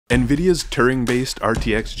Nvidia's Turing-based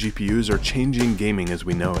RTX GPUs are changing gaming as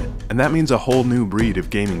we know it, and that means a whole new breed of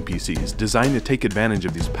gaming PCs designed to take advantage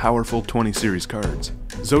of these powerful 20 series cards.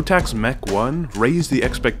 Zotac's MEK1 raised the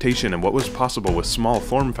expectation of what was possible with small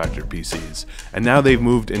form factor PCs, and now they've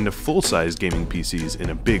moved into full-size gaming PCs in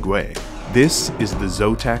a big way. This is the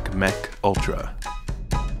Zotac MEK ULTRA.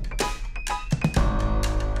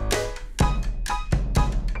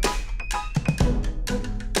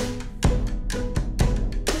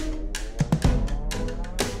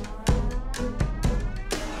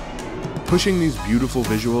 Pushing these beautiful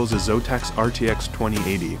visuals is Zotac's RTX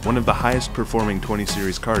 2080, one of the highest performing 20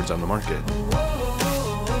 series cards on the market.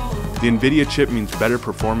 The Nvidia chip means better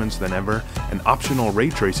performance than ever, and optional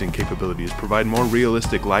ray tracing capabilities provide more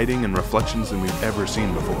realistic lighting and reflections than we've ever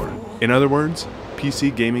seen before. In other words,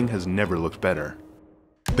 PC gaming has never looked better.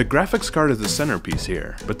 The graphics card is the centerpiece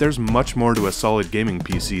here, but there's much more to a solid gaming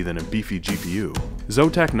PC than a beefy GPU.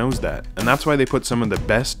 Zotac knows that, and that's why they put some of the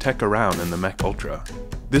best tech around in the MEK ULTRA.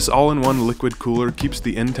 This all-in-one liquid cooler keeps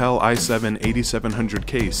the Intel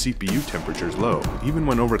i7-8700K CPU temperatures low, even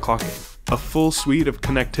when overclocking. A full suite of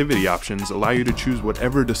connectivity options allow you to choose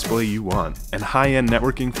whatever display you want, and high-end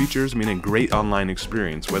networking features mean a great online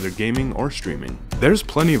experience, whether gaming or streaming. There's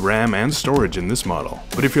plenty of RAM and storage in this model,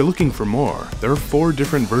 but if you're looking for more, there are 4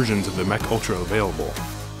 different versions of the MEK ULTRA available.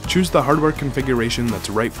 Choose the hardware configuration that's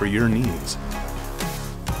right for your needs.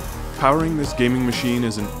 Powering this gaming machine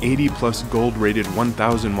is an 80+ gold-rated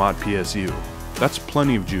 1000 watt PSU. That's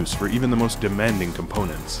plenty of juice for even the most demanding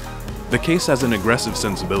components. The case has an aggressive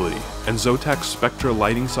sensibility, and Zotac's Spectra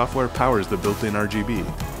lighting software powers the built-in RGB.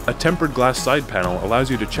 A tempered glass side panel allows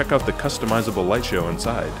you to check out the customizable light show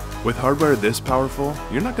inside. With hardware this powerful,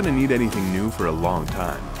 you're not going to need anything new for a long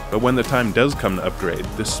time. But when the time does come to upgrade,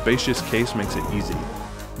 this spacious case makes it easy.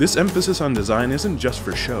 This emphasis on design isn't just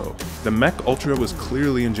for show. The MEK ULTRA was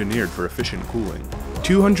clearly engineered for efficient cooling.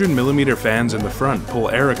 200mm fans in the front pull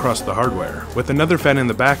air across the hardware, with another fan in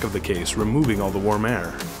the back of the case removing all the warm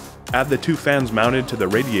air. Add the 2 fans mounted to the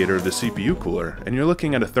radiator of the CPU cooler, and you're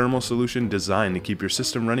looking at a thermal solution designed to keep your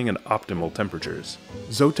system running at optimal temperatures.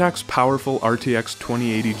 Zotac's powerful RTX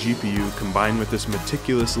 2080 GPU combined with this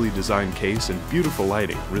meticulously designed case and beautiful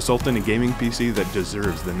lighting result in a gaming PC that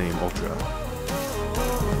deserves the name Ultra.